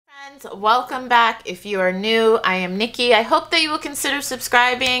friends, welcome back. If you are new, I am Nikki. I hope that you will consider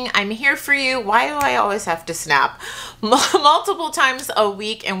subscribing. I'm here for you. Why do I always have to snap? Multiple times a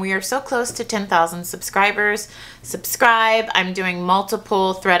week, and we are so close to 10,000 subscribers. Subscribe. I'm doing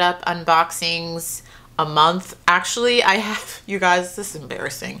multiple Thredup unboxings a month. Actually, I have, you guys, this is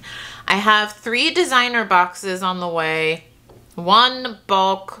embarrassing. I have 3 designer boxes on the way, 1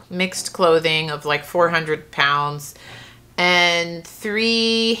 bulk mixed clothing of like 400 pounds, and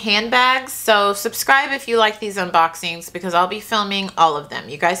 3 handbags. So subscribe if you like these unboxings because I'll be filming all of them.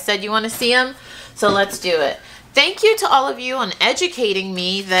 You guys said you want to see them, so let's do it. Thank you to all of you on educating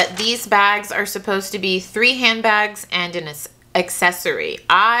me that these bags are supposed to be 3 handbags and an accessory.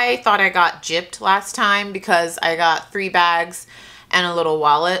 I thought I got gypped last time because I got 3 bags and a little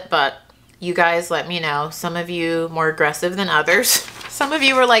wallet, but you guys let me know. Some of you more aggressive than others. Some of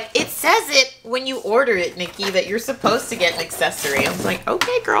you were like, it says it when you order it, Nikki, that you're supposed to get an accessory. I was like,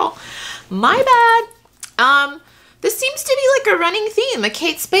 okay, girl, my bad. This seems to be like a running theme, a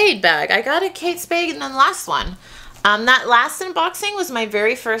Kate Spade bag. I got a Kate Spade in the last one. That last unboxing was my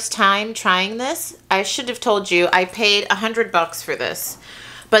very first time trying this. I should have told you I paid $100 for this.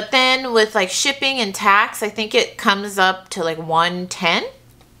 But then with like shipping and tax, I think it comes up to like $110.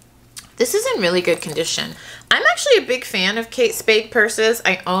 This is in really good condition. I'm actually a big fan of Kate Spade purses.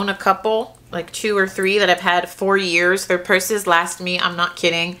 I own a couple, like 2 or 3 that I've had 4 years. Their purses last me, I'm not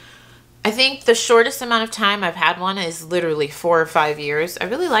kidding. I think the shortest amount of time I've had one is literally 4 or 5 years. I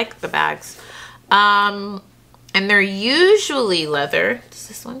really like the bags. And they're usually leather. Does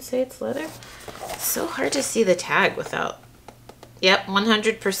this one say it's leather? It's so hard to see the tag without. Yep,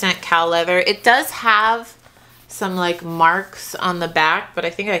 100% cow leather. It does have some like marks on the back, but I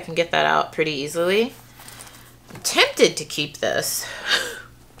think I can get that out pretty easily. I'm tempted to keep this.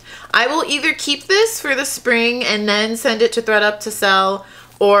 I will either keep this for the spring and then send it to Thredup to sell,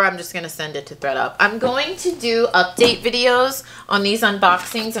 or I'm just going to send it to Thredup. I'm going to do update videos on these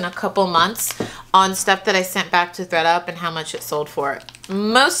unboxings in a couple months on stuff that I sent back to Thredup and how much it sold for.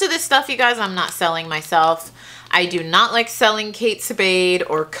 Most of this stuff, you guys, I'm not selling myself. I do not like selling Kate Spade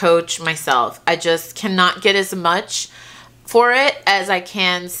or Coach myself. I just cannot get as much for it as I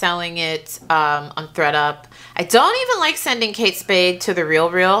can selling it on Thredup. I don't even like sending Kate Spade to the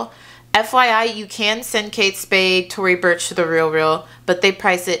RealReal. FYI, you can send Kate Spade, Tory Burch to the RealReal, but they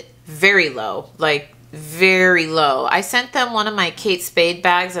price it very low, like very low. I sent them one of my Kate Spade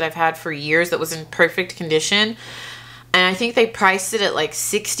bags that I've had for years that was in perfect condition, and I think they priced it at like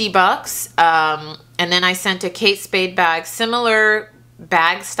 60 bucks. And then I sent a Kate Spade bag, similar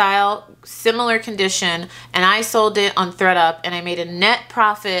bag style, similar condition, and I sold it on Thredup, and I made a net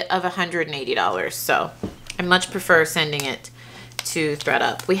profit of $180. So I much prefer sending it to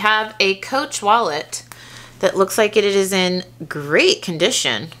Thredup. We have a Coach wallet that looks like it is in great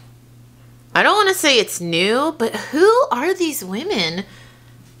condition. I don't want to say it's new, but who are these women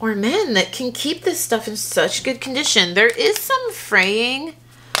or men that can keep this stuff in such good condition? There is some fraying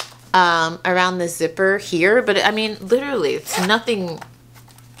around the zipper here, but I mean, literally, it's nothing.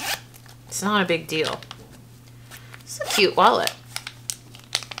 It's not a big deal. It's a cute wallet.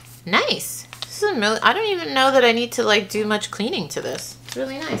 Nice. This is really, I don't even know that I need to like do much cleaning to this. It's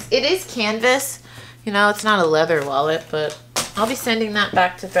really nice. It is canvas. You know, it's not a leather wallet, but I'll be sending that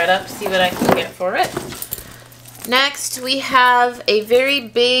back to Thredup, see what I can get for it. Next, we have a very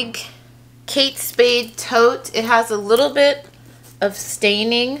big Kate Spade tote. It has a little bit of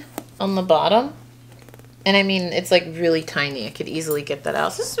staining on the bottom, and I mean, it's like really tiny. I could easily get that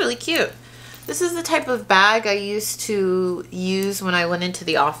out. So this is really cute. This is the type of bag I used to use when I went into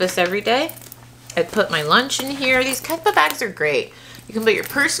the office every day. I'd put my lunch in here. These type of bags are great. You can put your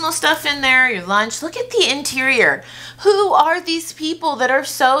personal stuff in there, your lunch. Look at the interior. Who are these people that are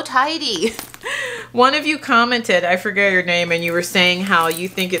so tidy? One of you commented, I forget your name, and you were saying how you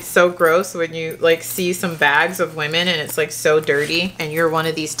think it's so gross when you like see some bags of women and it's like so dirty, and you're one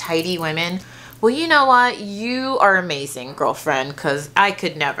of these tidy women. Well, you know what? You are amazing, girlfriend, because I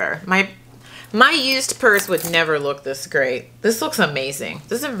could never. My used purse would never look this great. This looks amazing.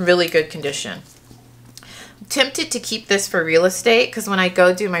 This is in really good condition. I'm tempted to keep this for real estate because when I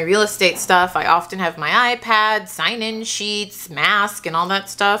go do my real estate stuff, I often have my iPad, sign-in sheets, mask, and all that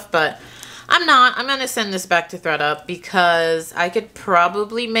stuff, but I'm not. I'm going to send this back to Thredup because I could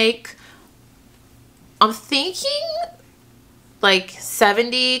probably make, I'm thinking like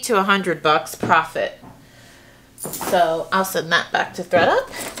 70 to 100 bucks profit. So I'll send that back to Thredup.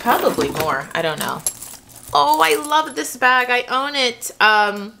 Probably more. I don't know. Oh, I love this bag. I own it.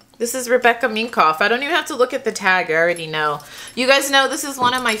 This is Rebecca Minkoff. I don't even have to look at the tag. I already know. You guys know this is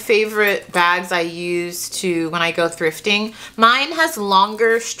one of my favorite bags I use when I go thrifting. Mine has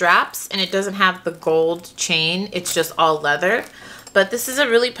longer straps and it doesn't have the gold chain. It's just all leather. But this is a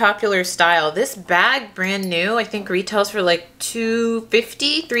really popular style. This bag, brand new, I think retails for like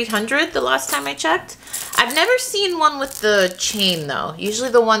 $250, $300 the last time I checked. I've never seen one with the chain though. Usually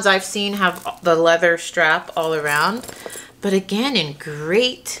the ones I've seen have the leather strap all around. But again, in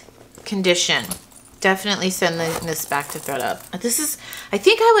great condition. Definitely send this back to Thredup. This is, I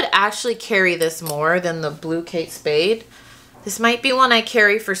think I would actually carry this more than the blue Kate Spade. This might be one I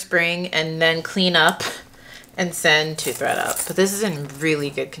carry for spring and then clean up and send to Thredup. But this is in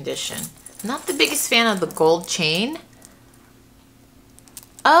really good condition. Not the biggest fan of the gold chain.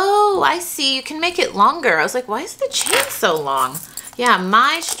 Oh, I see. You can make it longer. I was like, why is the chain so long? Yeah,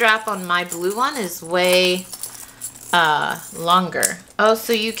 my strap on my blue one is way longer. Oh,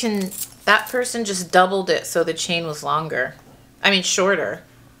 so you can, that person just doubled it so the chain was longer. I mean, shorter.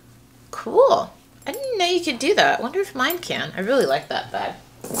 Cool. I didn't know you could do that. I wonder if mine can. I really like that bag.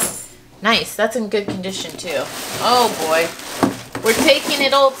 Nice. That's in good condition too. Oh boy. We're taking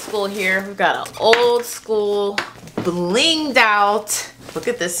it old school here. We've got an old school blinged out. Look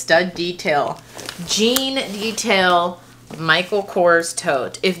at this stud detail. Jean detail Michael Kors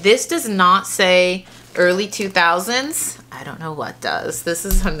tote. If this does not say early 2000s, I don't know what does. This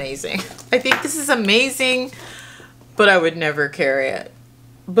is amazing. I think this is amazing, but I would never carry it.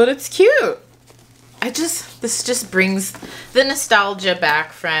 But it's cute. This just brings the nostalgia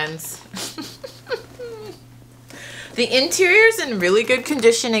back, friends. The interior's in really good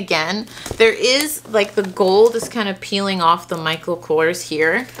condition again. There is, like, the gold is kind of peeling off the Michael Kors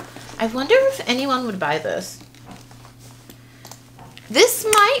here. I wonder if anyone would buy this. This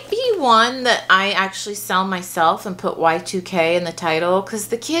might be one that I actually sell myself and put Y2K in the title because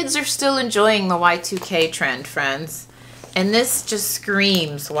the kids are still enjoying the Y2K trend, friends. And this just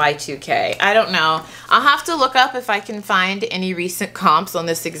screams Y2K. I don't know. I'll have to look up if I can find any recent comps on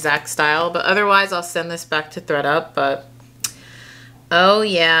this exact style, but otherwise I'll send this back to Thredup. But oh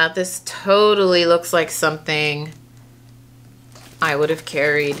yeah, this totally looks like something I would have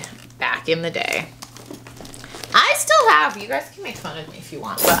carried back in the day. I still have, you guys can make fun of me if you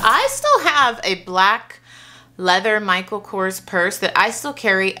want, but I still have a black leather Michael Kors purse that I still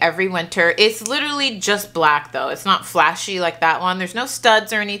carry every winter. It's literally just black though. It's not flashy like that one. There's no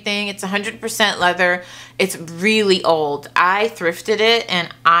studs or anything. It's 100% leather. It's really old. I thrifted it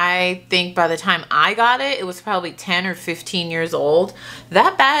and I think by the time I got it, it was probably 10 or 15 years old.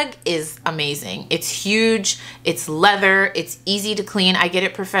 That bag is amazing. It's huge. It's leather. It's easy to clean. I get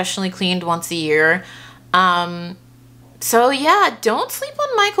it professionally cleaned once a year. So yeah, don't sleep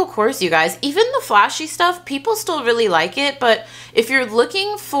on Michael Kors, you guys. Even the flashy stuff, people still really like it. But if you're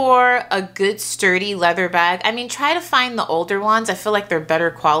looking for a good sturdy leather bag, I mean, try to find the older ones. I feel like they're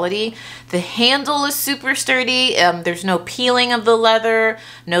better quality. The handle is super sturdy. There's no peeling of the leather,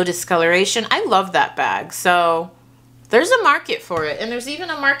 no discoloration. I love that bag. So there's a market for it. And there's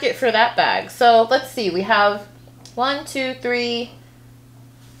even a market for that bag. So let's see. We have 1, 2, 3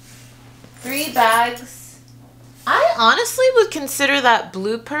 bags. I honestly would consider that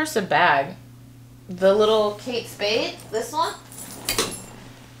blue purse a bag. The little Kate Spade, this one.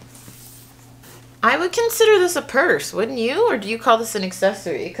 I would consider this a purse, wouldn't you? Or do you call this an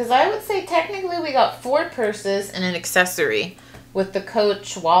accessory? Because I would say technically we got 4 purses and an accessory with the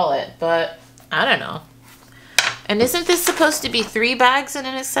Coach wallet, but I don't know. And isn't this supposed to be 3 bags and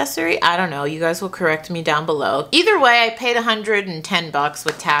an accessory? I don't know. You guys will correct me down below. Either way, I paid $110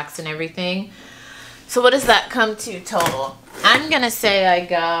 with tax and everything. So what does that come to total? I'm going to say I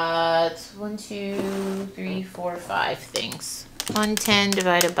got 1, 2, 3, 4, 5 things. 110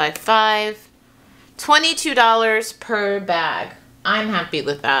 divided by 5. $22 per bag. I'm happy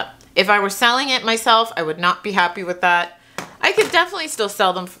with that. If I were selling it myself, I would not be happy with that. I could definitely still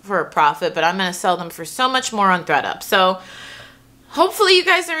sell them for a profit, but I'm going to sell them for so much more on Thredup. So hopefully you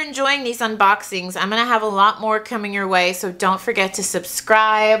guys are enjoying these unboxings. I'm going to have a lot more coming your way, so don't forget to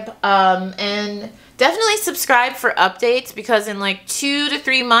subscribe. And definitely subscribe for updates because in like 2 to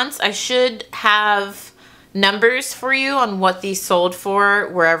 3 months, I should have numbers for you on what these sold for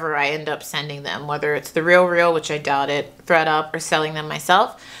wherever I end up sending them, whether it's the Real, which I doubt it, Thredup, or selling them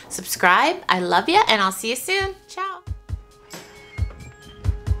myself. Subscribe. I love you, and I'll see you soon. Ciao.